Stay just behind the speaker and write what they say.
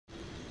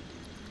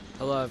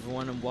Hello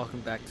everyone and welcome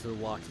back to The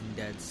Walking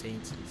Dead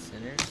Saints and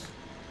Sinners.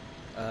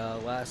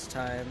 Last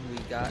time we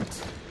got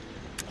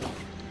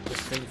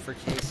this thing for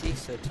Casey,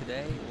 so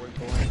today we're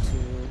going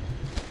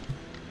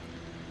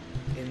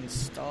to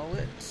install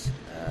it,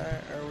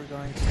 or we're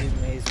going to do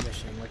Maze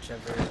Mission,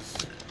 whichever is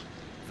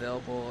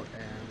available,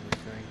 and we're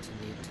going to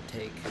need to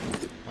take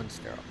one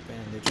sterile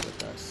bandage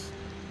with us.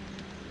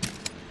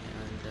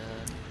 And,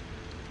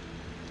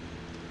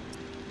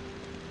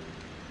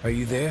 Are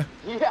you there?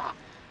 Yeah,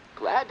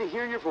 glad to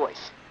hear your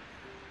voice.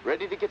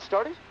 Ready to get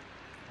started?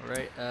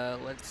 alright,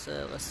 let's do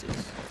this.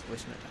 Let's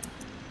waste no time.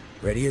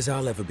 Ready as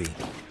I'll ever be.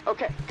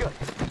 Okay, good.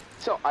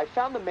 So I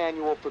found the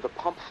manual for the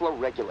pump flow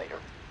regulator.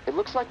 It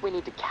looks like we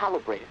need to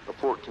calibrate it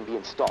before it can be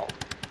installed.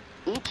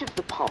 Each of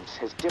the pumps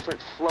has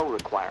different flow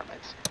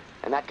requirements,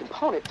 and that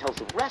component tells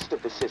the rest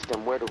of the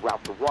system where to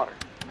route the water.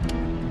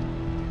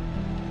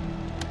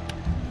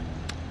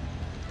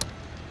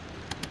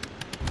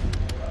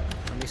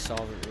 Let me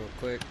solve it real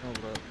quick. Hold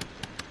up.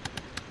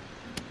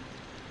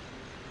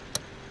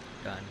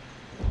 Done.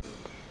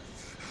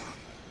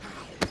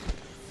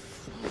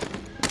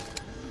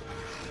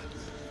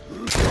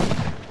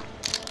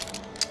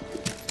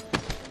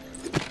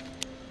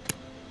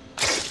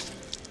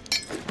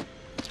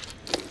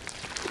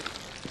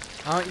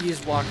 I don't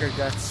use walker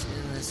guts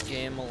in this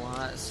game a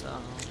lot, so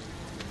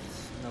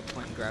no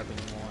point in grabbing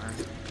more.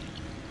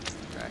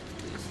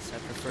 Practically, since I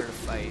prefer to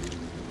fight.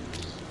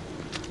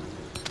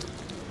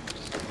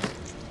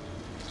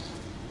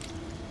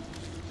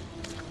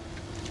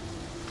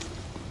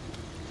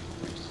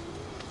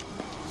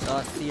 Saw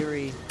a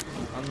theory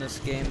on this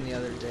game the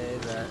other day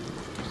that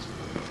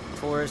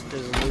Forrest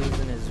is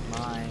losing his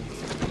mind.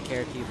 The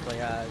character you play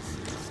as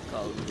is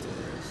called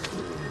Forrest.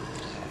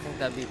 I think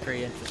that'd be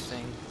pretty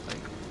interesting. Like,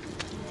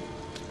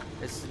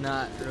 it's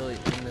not really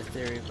in the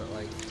theory, but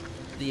like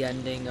the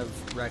ending of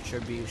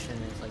Retribution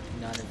is like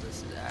none of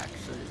this is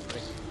actually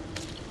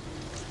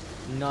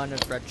like none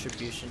of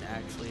Retribution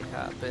actually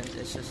happened.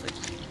 It's just like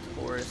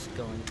Forrest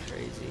going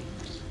crazy.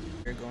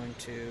 You're going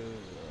to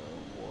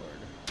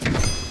ward.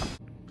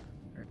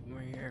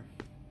 We're here.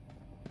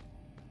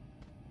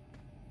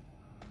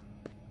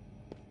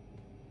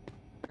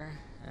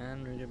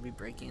 And we're gonna be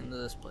breaking into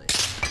this place.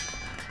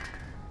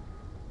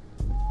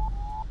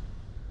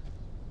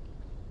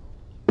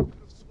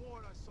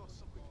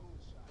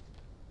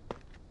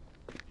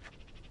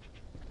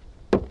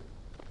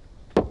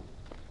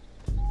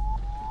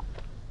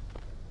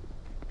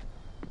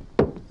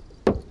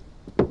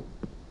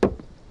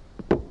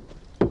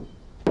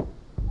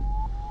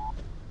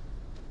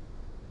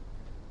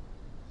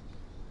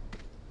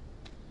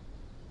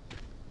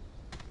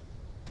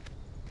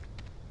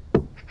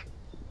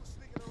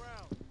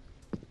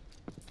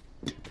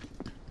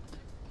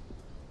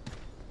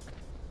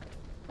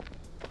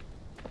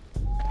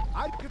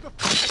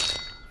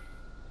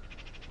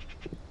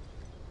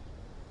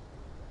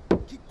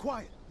 Keep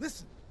quiet.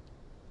 Listen.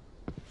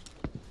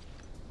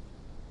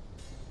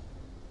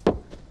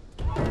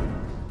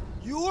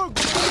 You're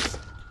good.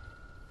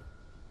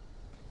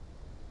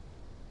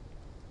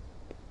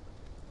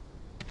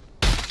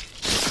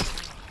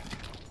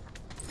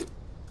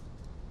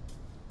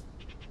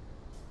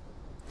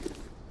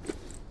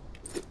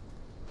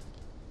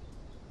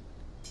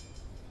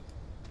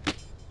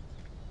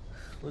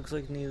 Looks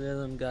like neither of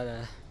them got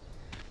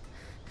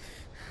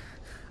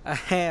a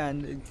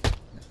hand.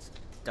 That's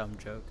a dumb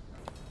joke.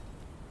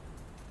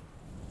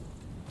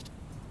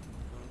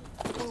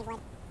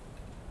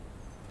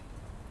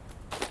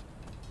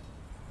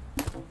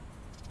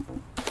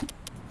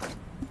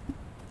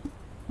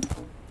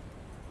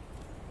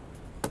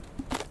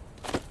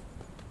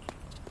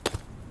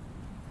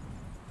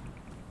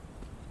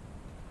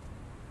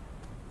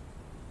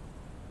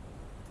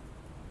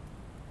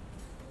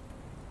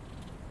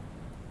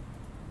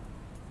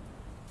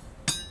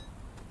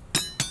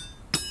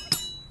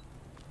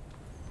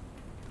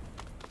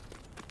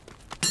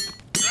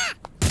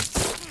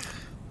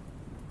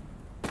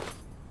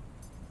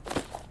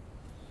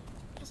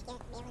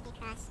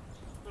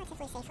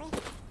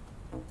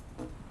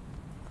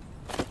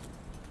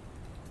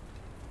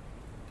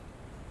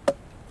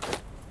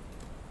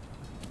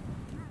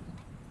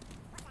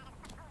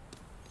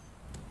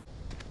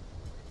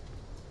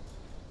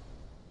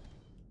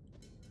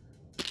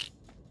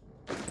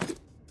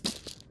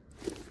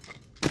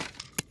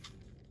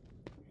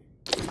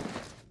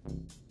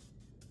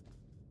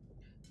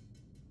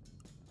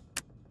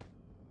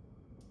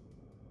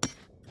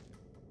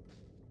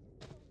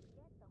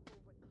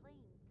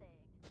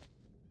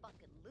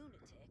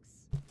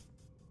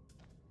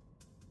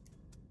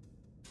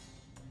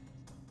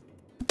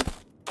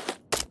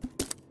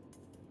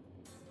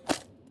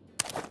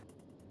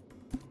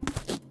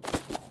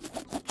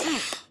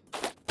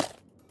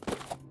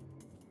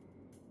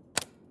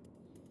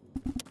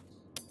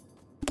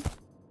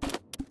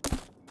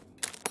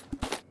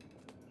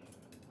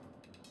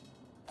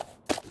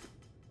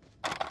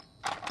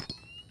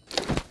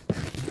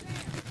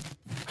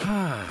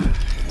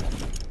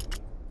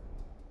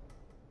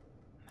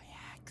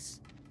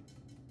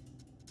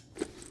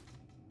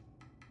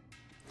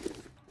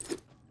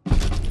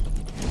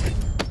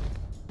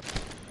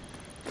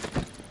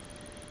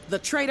 The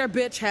traitor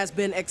bitch has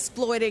been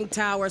exploiting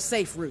tower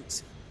safe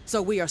routes,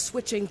 so we are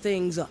switching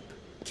things up.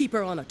 Keep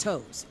her on her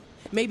toes.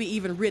 Maybe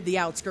even rid the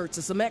outskirts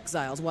of some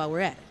exiles while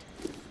we're at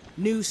it.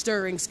 New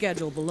stirring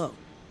schedule below.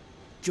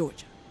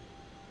 Georgia.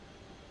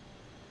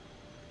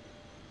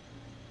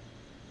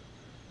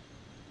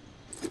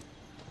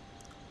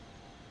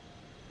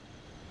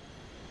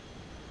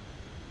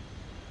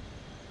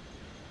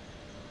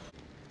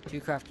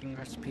 Two crafting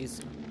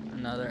recipes,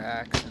 another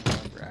axe, and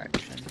another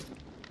action.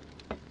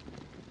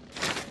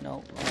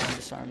 Nope, I want to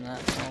disarm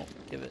that. No,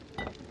 give it.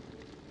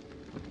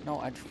 No,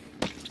 I.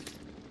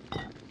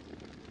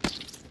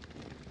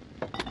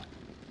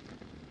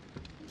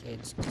 Okay,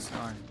 it's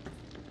disarmed.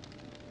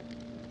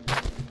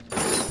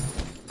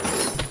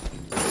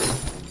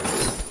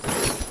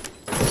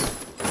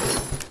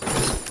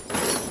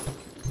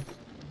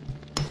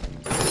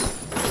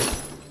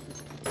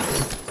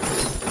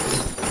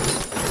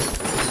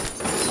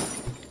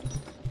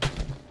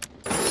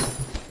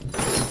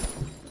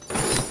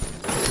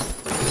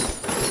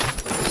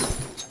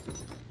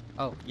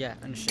 Oh, yeah,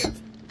 initiative.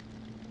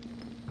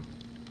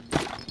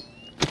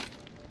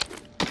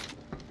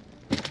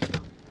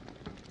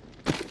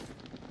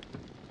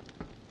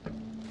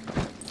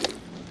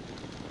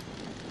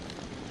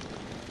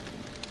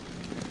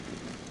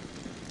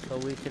 So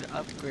we could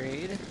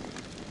upgrade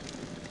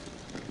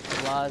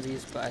a lot of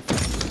these, but I think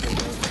we could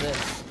go with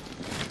this.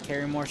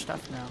 Carry more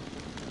stuff now.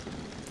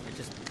 It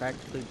just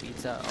practically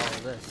beats out all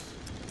of this.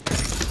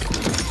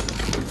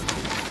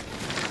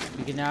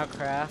 We can now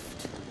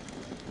craft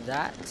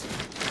that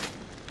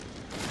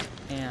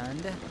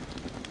and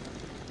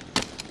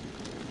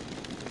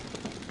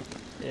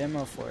the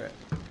ammo for it.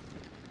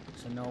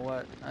 So you know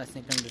what? I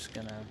think I'm just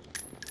gonna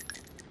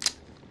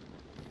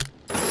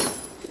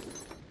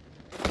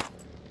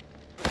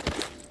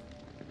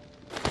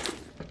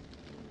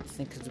I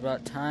think it's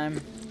about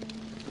time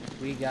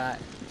we got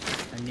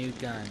a new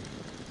gun.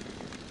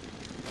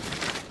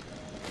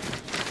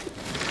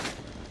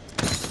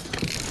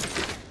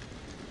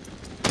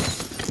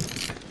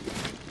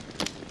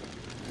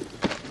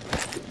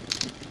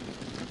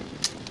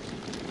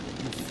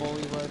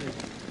 Fully loaded.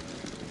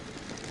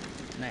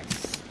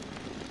 Nice.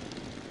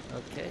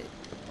 Okay.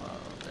 Well,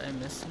 did I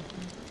miss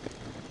something?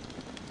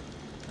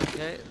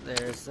 Okay,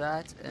 there's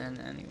that. And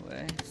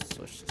anyway,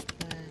 switch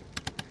display.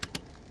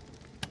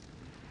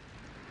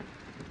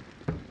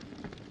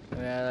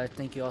 Well, I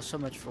thank you all so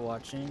much for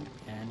watching,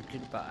 and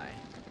goodbye.